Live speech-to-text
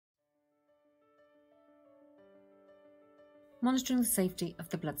Monitoring the safety of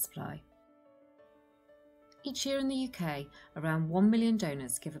the blood supply. Each year in the UK, around 1 million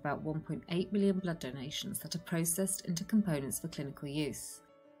donors give about 1.8 million blood donations that are processed into components for clinical use.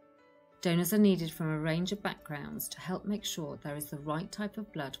 Donors are needed from a range of backgrounds to help make sure there is the right type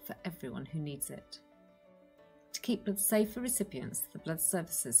of blood for everyone who needs it. To keep blood safe for recipients, the blood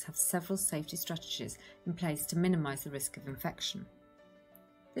services have several safety strategies in place to minimise the risk of infection.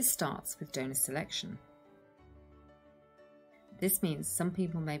 This starts with donor selection. This means some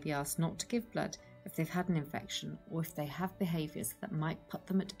people may be asked not to give blood if they've had an infection or if they have behaviours that might put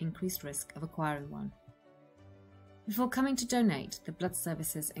them at increased risk of acquiring one. Before coming to donate, the blood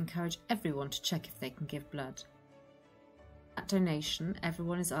services encourage everyone to check if they can give blood. At donation,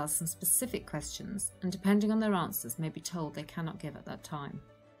 everyone is asked some specific questions and depending on their answers may be told they cannot give at that time.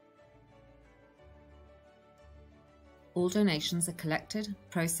 All donations are collected,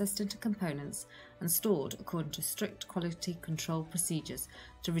 processed into components and stored according to strict quality control procedures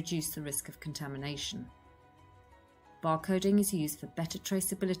to reduce the risk of contamination. Barcoding is used for better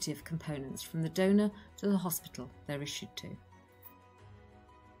traceability of components from the donor to the hospital they're issued to.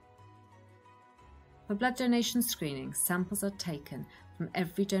 For blood donation screening, samples are taken from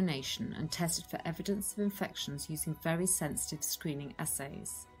every donation and tested for evidence of infections using very sensitive screening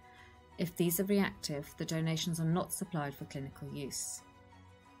assays. If these are reactive, the donations are not supplied for clinical use.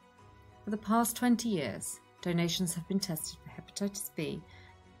 For the past 20 years, donations have been tested for hepatitis B,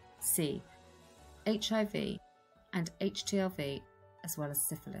 C, HIV and HTLV, as well as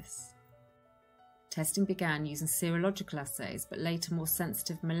syphilis. Testing began using serological assays, but later more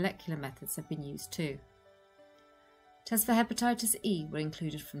sensitive molecular methods have been used too. Tests for hepatitis E were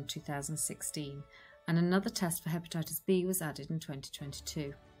included from 2016, and another test for hepatitis B was added in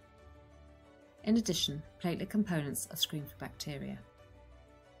 2022. In addition, platelet components are screened for bacteria.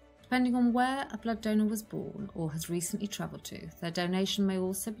 Depending on where a blood donor was born or has recently travelled to, their donation may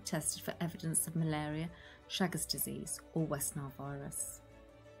also be tested for evidence of malaria, Chagas disease or West Nile virus.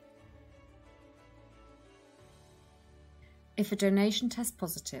 If a donation tests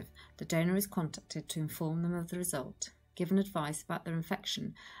positive, the donor is contacted to inform them of the result, given advice about their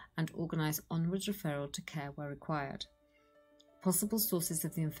infection and organise onward referral to care where required. Possible sources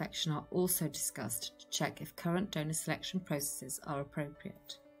of the infection are also discussed to check if current donor selection processes are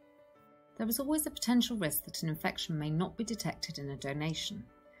appropriate. There is always a potential risk that an infection may not be detected in a donation.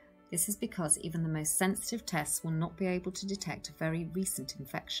 This is because even the most sensitive tests will not be able to detect a very recent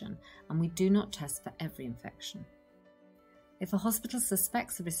infection, and we do not test for every infection. If a hospital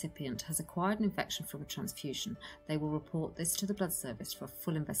suspects a recipient has acquired an infection from a transfusion, they will report this to the blood service for a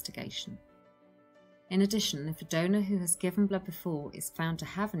full investigation. In addition, if a donor who has given blood before is found to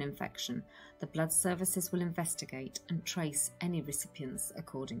have an infection, the blood services will investigate and trace any recipients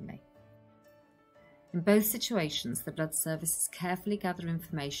accordingly. In both situations, the blood services carefully gather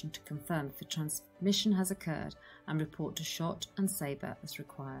information to confirm if a transmission has occurred and report to SHOT and SABRE as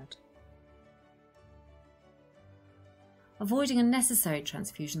required. Avoiding unnecessary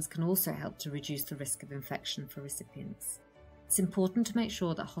transfusions can also help to reduce the risk of infection for recipients. It's important to make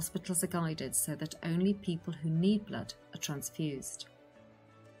sure that hospitals are guided so that only people who need blood are transfused.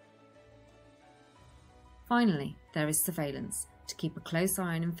 Finally, there is surveillance to keep a close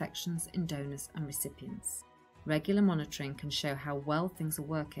eye on infections in donors and recipients. Regular monitoring can show how well things are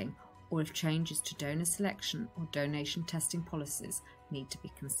working or if changes to donor selection or donation testing policies need to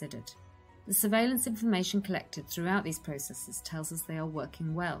be considered. The surveillance information collected throughout these processes tells us they are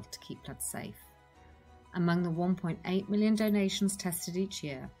working well to keep blood safe. Among the 1.8 million donations tested each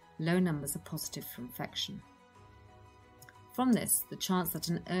year, low numbers are positive for infection. From this, the chance that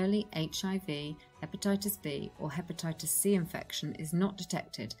an early HIV, hepatitis B or hepatitis C infection is not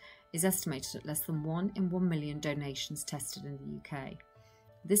detected is estimated at less than 1 in 1 million donations tested in the UK.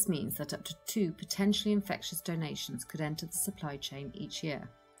 This means that up to 2 potentially infectious donations could enter the supply chain each year.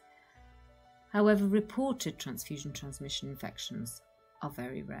 However, reported transfusion transmission infections are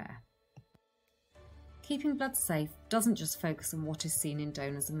very rare. Keeping blood safe doesn't just focus on what is seen in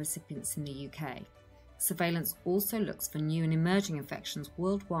donors and recipients in the UK. Surveillance also looks for new and emerging infections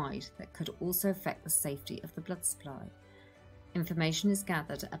worldwide that could also affect the safety of the blood supply. Information is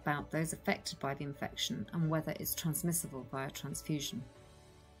gathered about those affected by the infection and whether it's transmissible via transfusion.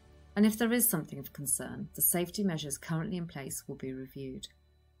 And if there is something of concern, the safety measures currently in place will be reviewed.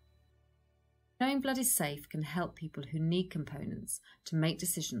 Knowing blood is safe can help people who need components to make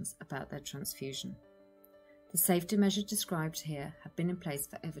decisions about their transfusion. The safety measures described here have been in place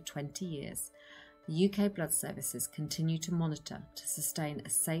for over 20 years. The UK Blood Services continue to monitor to sustain a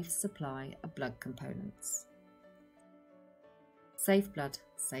safe supply of blood components. Safe blood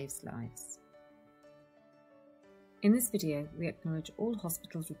saves lives. In this video, we acknowledge all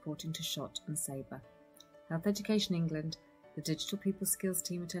hospitals reporting to SHOT and SABRE, Health Education England, the Digital People Skills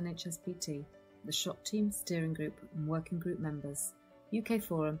Team at NHSBT, the SHOT Team, Steering Group and Working Group members, UK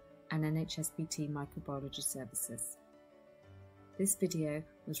Forum and NHSBT Microbiology Services. This video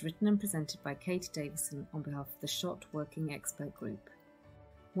was written and presented by Katie Davison on behalf of the SHOT Working Expert Group.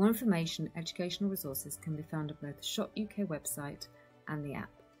 More information and educational resources can be found on both the SHOT UK website and the app.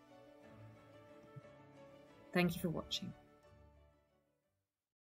 Thank you for watching.